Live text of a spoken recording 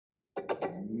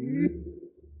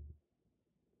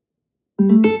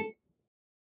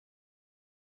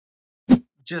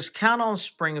Just count on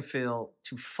Springfield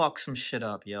to fuck some shit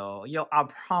up, yo. Yo, I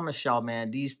promise y'all,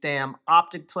 man, these damn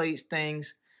optic plates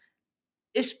things,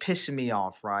 it's pissing me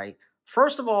off, right?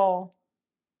 First of all,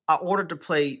 I ordered the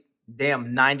plate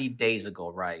damn 90 days ago,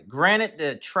 right? Granted,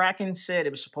 the tracking said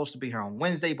it was supposed to be here on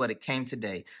Wednesday, but it came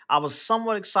today. I was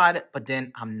somewhat excited, but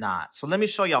then I'm not. So let me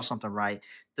show y'all something, right?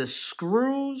 The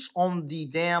screws on the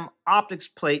damn optics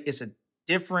plate is a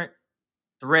different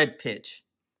thread pitch.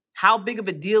 How big of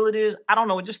a deal it is, I don't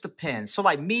know. It just depends. So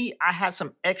like me, I had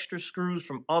some extra screws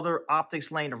from other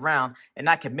optics laying around and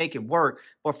I can make it work.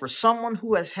 But for someone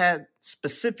who has had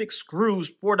specific screws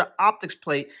for the optics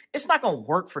plate, it's not going to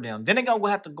work for them. Then they're going to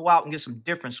have to go out and get some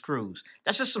different screws.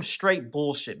 That's just some straight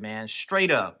bullshit, man.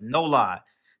 Straight up. No lie.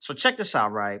 So check this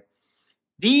out, right?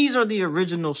 These are the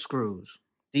original screws.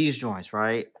 These joints,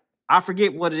 right? I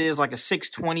forget what it is, like a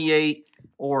 628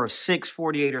 or a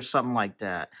 648 or something like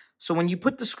that. So when you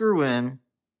put the screw in,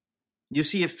 you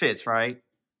see it fits, right?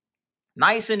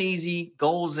 Nice and easy,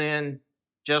 goes in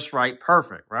just right,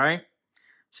 perfect, right?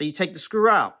 So you take the screw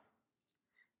out.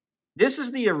 This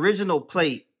is the original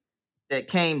plate that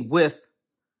came with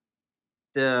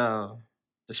the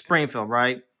Springfield,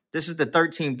 right? This is the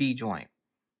 13B joint.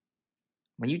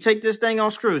 When you take this thing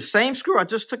on screw, same screw I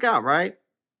just took out, right?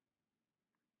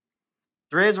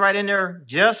 Threads right in there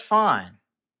just fine,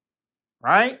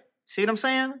 right? See what I'm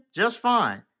saying? Just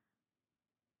fine.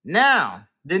 Now,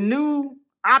 the new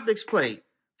optics plate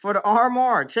for the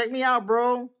RMR. Check me out,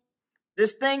 bro.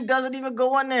 This thing doesn't even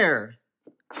go in there.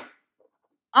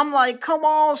 I'm like, come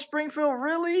on, Springfield,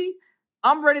 really?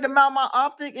 I'm ready to mount my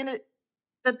optic and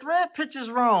the thread pitch is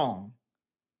wrong.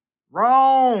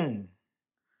 Wrong.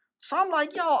 So I'm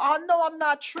like, yo, I know I'm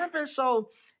not tripping. So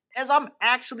as I'm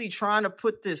actually trying to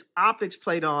put this optics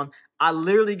plate on, I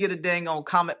literally get a dang on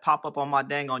comment pop up on my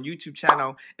dang on YouTube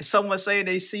channel and someone saying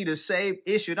they see the same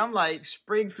issue. And I'm like,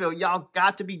 Springfield, y'all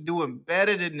got to be doing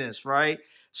better than this, right?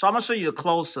 So I'm going to show you a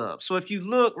close up. So if you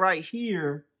look right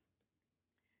here,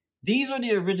 these are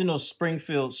the original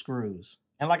Springfield screws.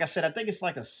 And like I said, I think it's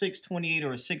like a 628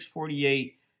 or a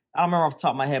 648. I don't remember off the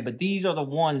top of my head, but these are the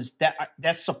ones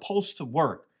that's supposed to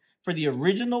work. For the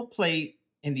original plate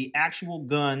and the actual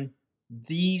gun,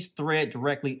 these thread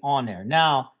directly on there.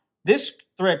 Now, this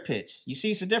thread pitch, you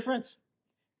see the difference?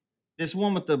 This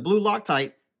one with the blue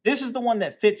Loctite, this is the one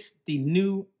that fits the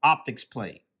new optics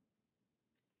plate.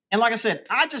 And like I said,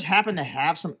 I just happen to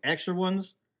have some extra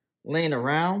ones laying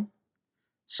around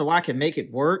so I can make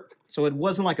it work. So it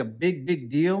wasn't like a big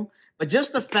deal. But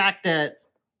just the fact that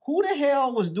who the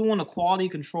hell was doing the quality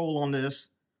control on this?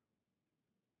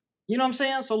 You know what I'm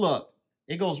saying? So look,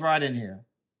 it goes right in here.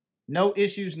 No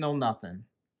issues, no nothing.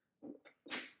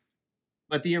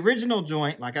 But the original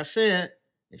joint, like I said,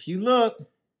 if you look,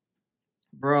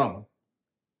 bro,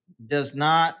 does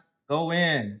not go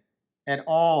in at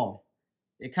all.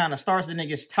 It kind of starts and it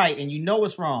gets tight and you know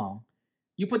it's wrong.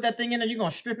 You put that thing in there, you're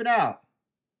going to strip it out.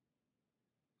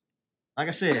 Like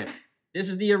I said, this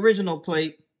is the original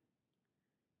plate.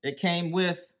 It came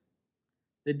with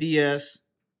the DS.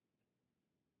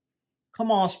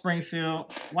 Come on,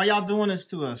 Springfield. Why y'all doing this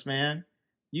to us, man?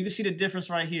 You can see the difference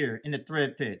right here in the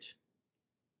thread pitch.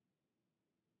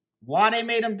 Why they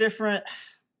made them different,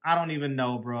 I don't even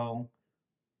know, bro.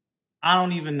 I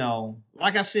don't even know.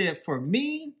 Like I said, for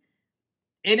me,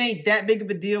 it ain't that big of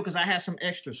a deal because I had some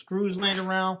extra screws laying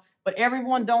around. But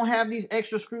everyone don't have these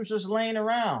extra screws just laying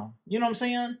around. You know what I'm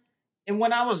saying? And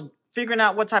when I was figuring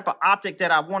out what type of optic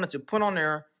that I wanted to put on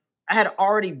there, I had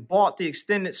already bought the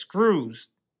extended screws.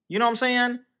 You know what I'm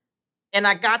saying? And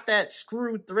I got that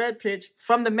screw thread pitch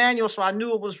from the manual, so I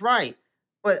knew it was right.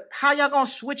 But how y'all gonna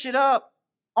switch it up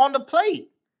on the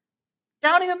plate?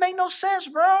 That don't even make no sense,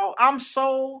 bro. I'm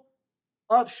so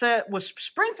upset with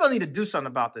Springfield. Need to do something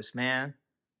about this, man.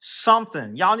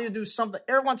 Something. Y'all need to do something.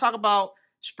 Everyone talk about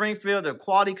Springfield, their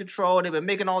quality control. They've been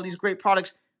making all these great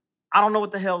products. I don't know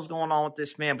what the hell's going on with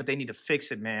this, man, but they need to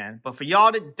fix it, man. But for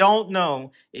y'all that don't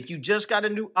know, if you just got a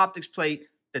new optics plate,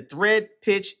 the thread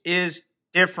pitch is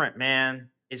different, man.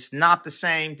 It's not the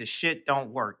same. The shit don't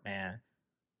work, man.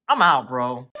 I'm out,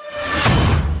 bro.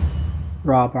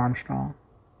 RobbArmstrong.